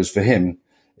 Whereas for him,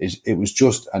 it was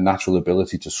just a natural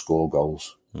ability to score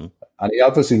goals. Mm. And he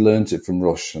obviously learnt it from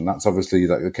Rush, and that's obviously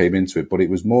that came into it. But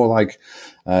it was more like,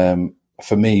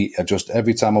 for me,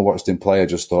 every time I watched him play, I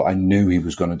just thought I knew he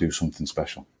was going to do something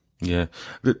special. Yeah.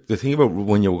 The thing about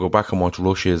when you go back and watch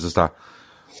Rush is that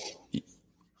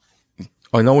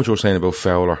I know what you were saying about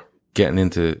Fowler getting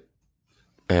into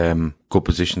good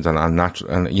positions and natural,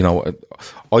 and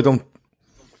I don't.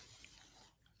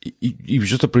 He was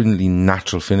just a brilliantly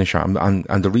natural finisher,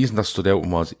 and the reason that stood out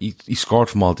was he scored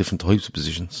from all different types of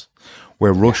positions,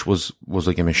 where Rush was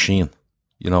like a machine,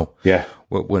 Yeah.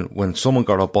 When someone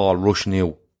got a ball, Rush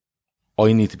knew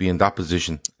I need to be in that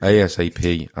position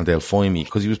ASAP, and they'll find me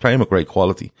because he was playing with great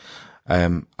quality.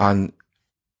 And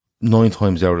 9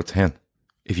 times out of 10,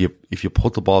 if you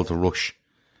put the ball to Rush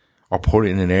or put it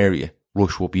in an area,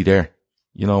 Rush will be there.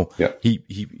 Yeah.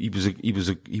 He was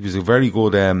a very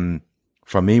good.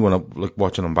 For me, when I like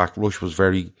watching him back, Rush was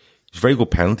very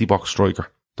good penalty box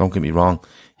striker. Don't get me wrong.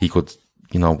 He could,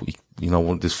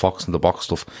 this fox in the box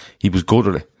stuff. He was good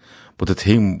at it. But the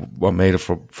thing, what made it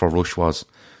for Rush was,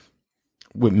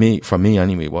 for me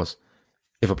anyway, was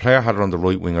if a player had it on the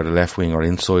right wing or the left wing or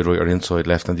inside right or inside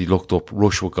left and he looked up,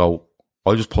 Rush would go,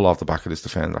 I'll just pull off the back of this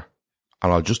defender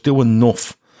and I'll just do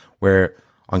enough where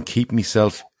I'm keeping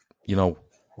myself,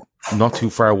 not too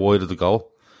far wide of the goal.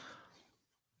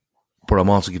 But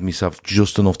I'm also giving myself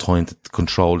just enough time to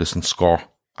control this and score.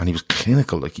 And he was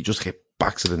clinical. Like, he just hit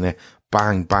backs of the net.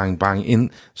 Bang, bang, bang.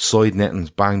 Inside nettings.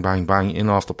 Bang, bang, bang. In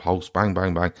off the post. Bang,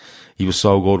 bang, bang. He was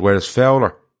so good. Whereas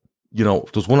Fowler,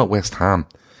 there's one at West Ham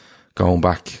going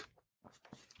back,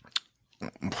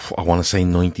 I want to say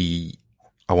 98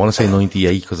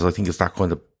 because I think it's that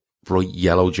kind of bright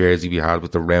yellow jersey we had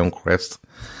with the round crest.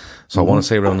 So I want to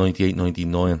say around 98,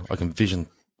 99. I can vision,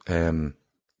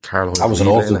 Karl-Heinz. That was an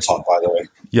awful top, by the way.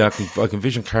 Yeah, I can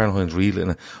vision Karl-Heinz Riedle in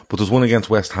it. But there's one against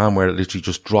West Ham where it literally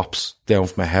just drops down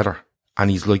from a header. And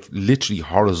he's like literally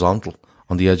horizontal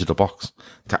on the edge of the box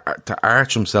to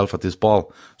arch himself at this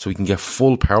ball so he can get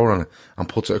full power on it and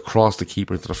puts it across the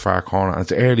keeper into the far corner. And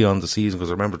it's early on in the season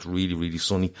because I remember it's really, really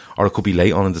sunny, or it could be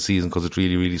late on in the season because it's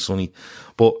really, really sunny.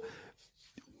 But,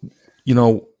 you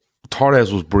know,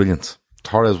 Torres was brilliant.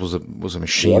 Torres was a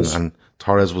machine, and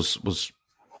Torres was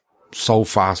so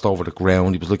fast over the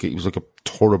ground. He was like a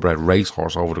thoroughbred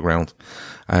racehorse over the ground.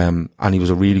 And he was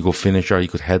a really good finisher. He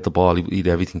could head the ball. He did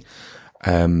everything.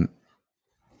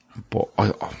 But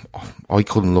I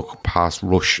couldn't look past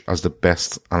Rush as the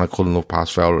best, and I couldn't look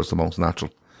past Fowler as the most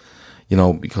natural. You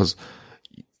know, because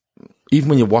even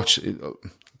when you watch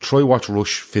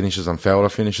Rush finishes and Fowler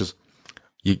finishes,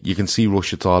 you can see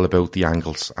Rush, it's all about the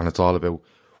angles, and it's all about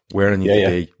where I need to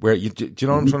be. Where do you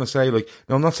know what I'm trying to say? Like,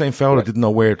 no, I'm not saying Fowler didn't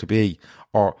know where to be,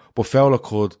 but Fowler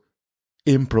could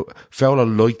Fowler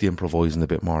liked improvising a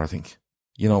bit more, I think.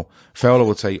 You know, Fowler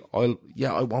would say, I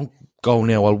won't go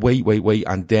now, I'll wait,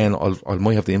 and then I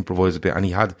might have to improvise a bit. And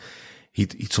he had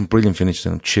some brilliant finishes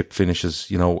and chip finishes,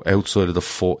 you know, outside of the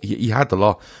foot. He had the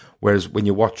lot. Whereas when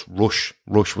you watch Rush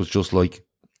was just like,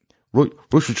 Rush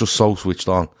was just so switched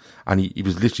on, and he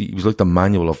was like the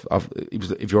manual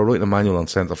if you were writing a manual on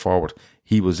centre forward,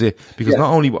 he was it. Because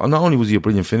not only was he a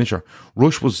brilliant finisher,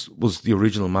 Rush was the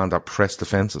original man that pressed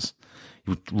defences. He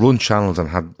would run channels and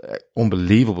had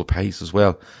unbelievable pace as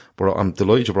well. But I'm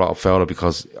delighted you brought up Fowler,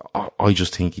 because I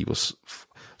just think he was,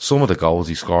 some of the goals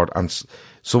he scored and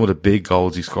some of the big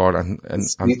goals he scored, and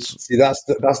see that's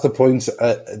the point,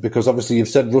 because obviously you've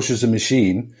said Rush is a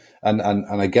machine, and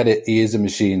I get it, he is a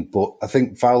machine, but I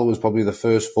think Fowler was probably the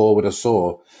first forward I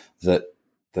saw that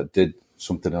did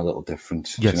something a little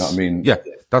different. Yes. Do you know what I mean? Yeah,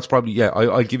 that's probably,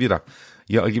 I'll give you that.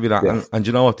 Yeah, I'll give you that. Yeah. And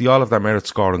you know what? The all of their merit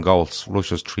scoring goals.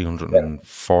 Russia's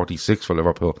 346 for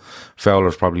Liverpool.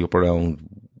 Fowler's probably up around,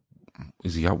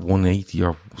 is he at 180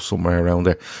 or somewhere around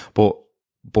there? But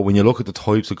when you look at the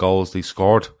types of goals they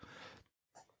scored,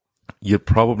 you'd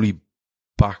probably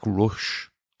back Rush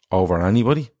over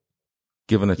anybody,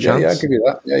 given a chance. Yeah, I'll give you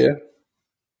that. Yeah.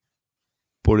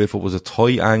 But if it was a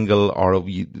tight angle or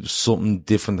something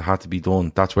different that had to be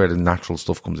done, that's where the natural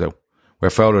stuff comes out.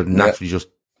 Where Fowler would naturally just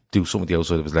do something the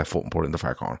outside of his left foot and put it in the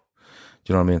far corner.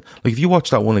 Do you know what I mean? Like, if you watch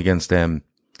that one against do you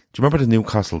remember the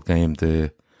Newcastle game,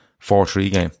 the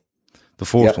 4-3 game? The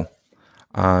first one.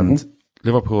 And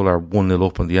Liverpool are 1-0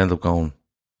 up and they end up going,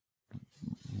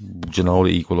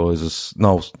 Ginola equalises.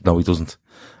 No, he doesn't.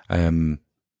 Ferdinand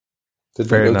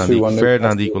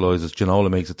equalises. Ginola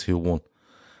makes it 2-1.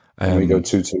 And we go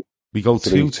 2-2. We go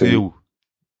 2-2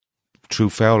 through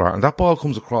Fowler, and that ball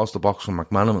comes across the box from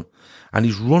McManaman, and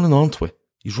he's running onto it.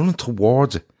 He's running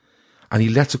towards it, and he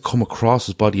lets it come across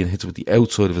his body and hits it with the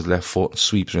outside of his left foot and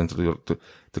sweeps it into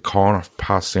the corner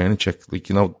past Cernicek, like,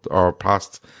 you know, or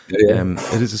past.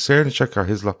 It is a Cernicek or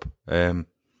Hislop.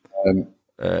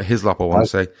 Hislop, I want to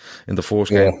say, in the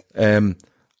first game.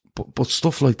 But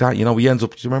stuff like that, you know, he ends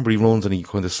up. Do you remember he runs and he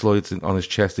kind of slides on his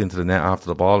chest into the net after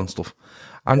the ball and stuff,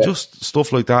 and just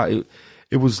stuff like that.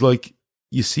 It was like,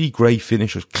 you see great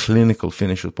finishers, clinical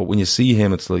finishers, but when you see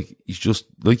him, it's like, he's just,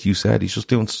 like you said, he's just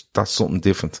doing something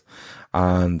different.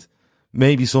 And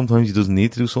maybe sometimes he doesn't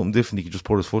need to do something different. He can just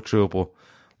put his foot through it. But,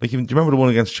 like, do you remember the one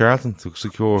against Charlton to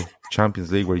secure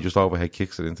Champions League where he just overhead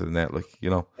kicks it into the net? Like, you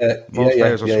know, most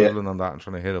players are swiveling on that and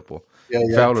trying to hit it, but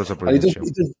Fowler's a brilliant show.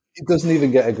 It doesn't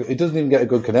even get a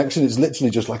good connection. It's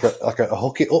literally just like a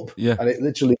hook it up, and it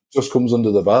literally just comes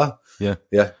under the bar. Yeah.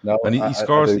 No, and he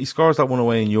scores that one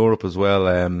away in Europe as well.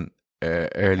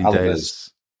 Early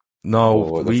days.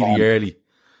 No, really early.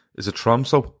 Is it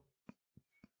Tromsø?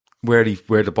 Where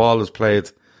the ball is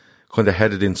played, kind of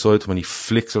headed inside to him, and he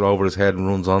flicks it over his head and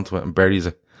runs onto it and buries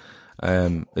it.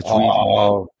 It's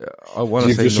really. I want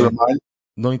to say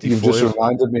 95. You've just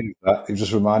reminded me of that. You've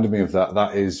just reminded me of that.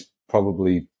 That is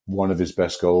probably one of his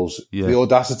best goals. Yeah. The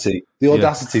audacity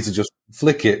to just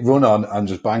flick it, run on, and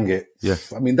just bang it. Yeah.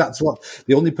 I mean, that's what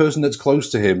the only person that's close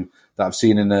to him that I've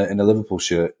seen in a Liverpool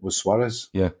shirt was Suarez.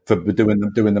 Yeah. For doing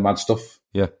the mad stuff.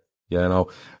 Yeah. Yeah. No,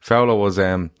 Fowler was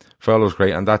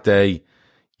great, and that day,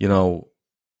 you know,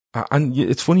 and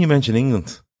it's funny you mention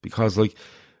England, because like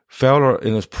Fowler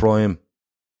in his prime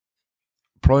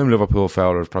Liverpool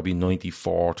Fowler is probably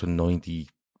 94 to 90,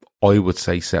 I would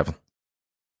say 7.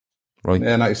 Right.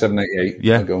 Yeah, 97, 98.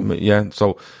 Yeah.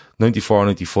 So 94,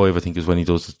 95, I think, is when he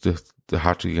does the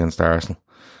hat-trick against Arsenal.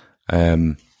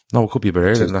 No, it could be a bit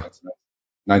earlier than that.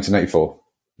 1984.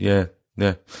 Yeah.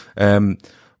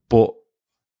 But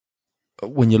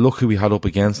when you look who we had up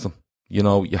against him, you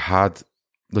know, you had,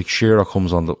 like, Shearer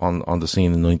comes on the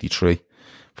scene in 93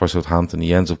 for Southampton.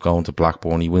 He ends up going to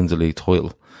Blackburn. He wins the league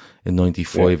title in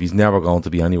 95. He's never going to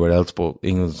be anywhere else but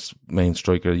England's main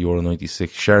striker at Euro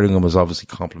 96. Sheringham was obviously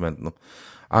complimenting him.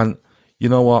 And you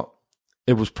know what?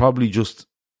 It was probably just,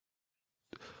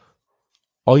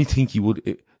 I think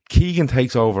Keegan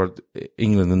takes over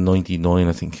England in 99,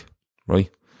 I think, right?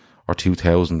 Or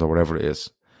 2000 or whatever it is.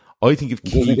 I think if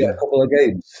Keegan... get a couple of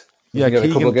games? Yeah,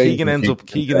 Keegan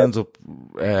ends up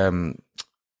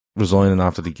resigning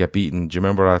after they get beaten. Do you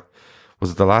remember that?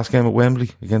 Was it the last game at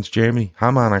Wembley against Germany?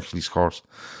 Hamann actually scores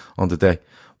on the day.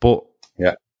 But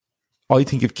yeah, I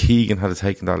think if Keegan had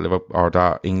taken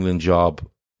that England job,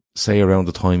 say around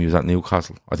the time he was at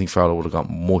Newcastle, I think Fowler would have got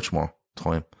much more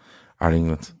time at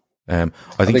England. I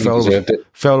think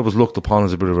Fowler was looked upon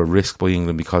as a bit of a risk by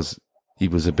England because he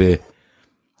was a bit,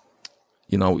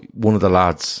 one of the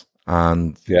lads.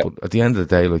 And but at the end of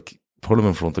the day, like, put him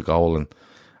in front of goal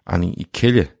and he'd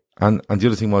kill you. And the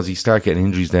other thing was he started getting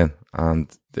injuries then, and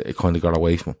it kind of got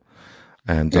away from him.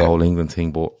 And the whole England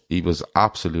thing, but he was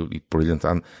absolutely brilliant.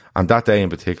 And that day in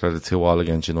particular, the 2-2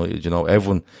 against United,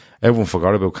 everyone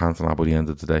forgot about Cantona by the end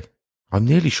of the day. I'm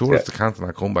nearly sure it's the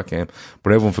Cantona comeback game,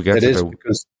 but everyone forgets about it.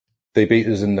 Because they beat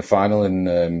us in the final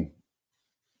in,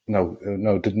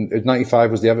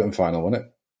 95 was the Everton final, wasn't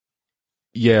it?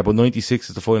 Yeah, but 96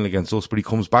 is the final against us, but he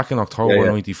comes back in October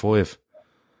 95.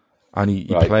 And he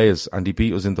plays, and he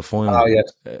beat us in the final. Oh, yes.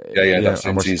 That's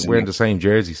and we're wearing the same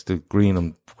jerseys, the green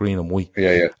and white.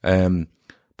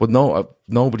 But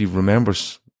nobody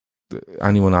remembers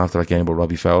anyone after that game but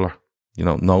Robbie Fowler.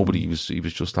 Nobody. He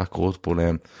was just that good.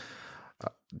 But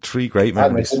 3 great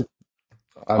memories.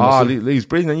 He's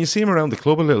brilliant. And you see him around the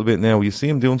club a little bit now. You see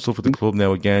him doing stuff with the club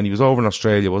now again. He was over in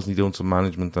Australia, wasn't he, doing some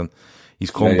management, and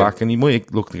he's come back, and he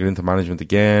might look to get into management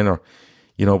again, or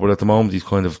but at the moment he's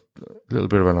kind of a little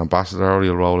bit of an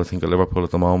ambassadorial role, I think, at Liverpool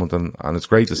at the moment, and it's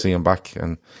great to see him back.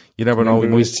 And you never know, he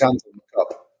might chance in the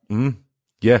cup.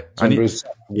 Yeah, and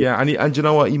you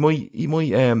know what, he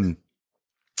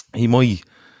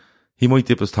might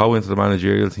dip his toe into the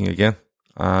managerial thing again,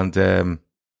 and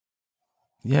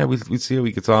we'll see how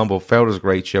he gets on. But Fowler's a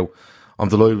great show. I'm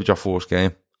delighted with your first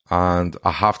game, and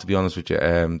I have to be honest with you,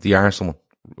 the Arsenal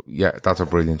one, that's a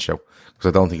brilliant show, because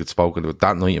I don't think it's spoken about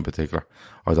that night in particular.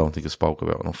 I don't think it's spoken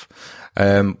about enough.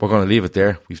 We're going to leave it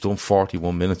there. We've done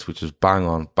 41 minutes, which is bang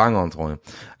on time.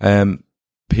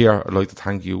 Pierre, I'd like to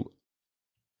thank you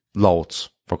loads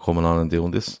for coming on and doing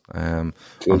this. I'm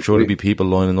sure there'll be people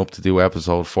lining up to do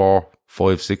episode 4,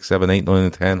 5, 6, 7, 8, 9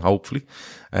 and 10, hopefully.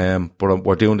 But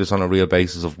we're doing this on a real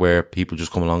basis of where people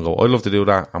just come along and go, I'd love to do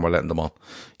that, and we're letting them on.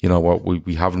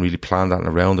 We haven't really planned that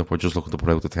around it. We're just looking to put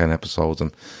out the 10 episodes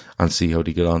and see how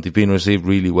they get on. They've been received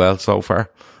really well so far.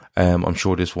 I'm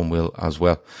sure this one will as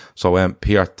well. So,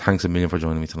 Pierre, thanks a million for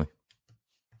joining me tonight.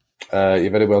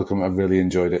 You're very welcome. I've really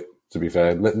enjoyed it, to be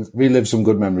fair. Relive some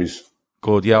good memories.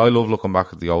 Good. Yeah, I love looking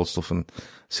back at the old stuff and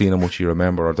seeing how much you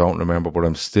remember or don't remember, but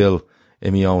I'm still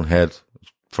in my own head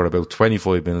for about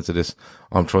 25 minutes of this.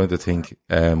 I'm trying to think,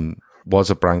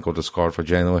 was it Branco that scored for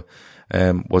Genoa?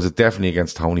 Was it definitely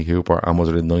against Tony Hooper? And was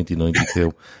it in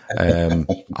 1992? And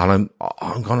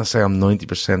I'm going to say I'm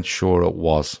 90% sure it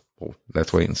was. Oh,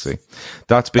 let's wait and see.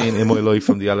 That's been In My Life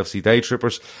from the LFC Day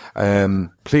Trippers.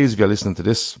 Please, if you're listening to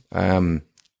this,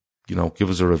 give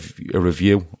us a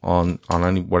review on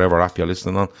any, whatever app you're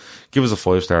listening on. Give us a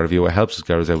 5-star review. It helps us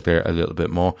get us out there a little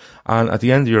bit more. And at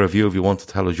the end of your review, if you want to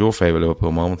tell us your favourite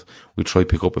Liverpool moment, we try to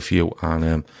pick up a few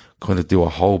and kind of do a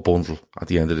whole bundle at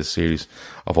the end of this series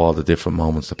of all the different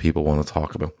moments that people want to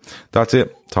talk about. That's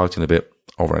it. Talk to you in a bit.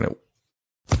 Over and out.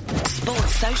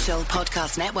 Sports Social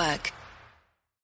Podcast Network.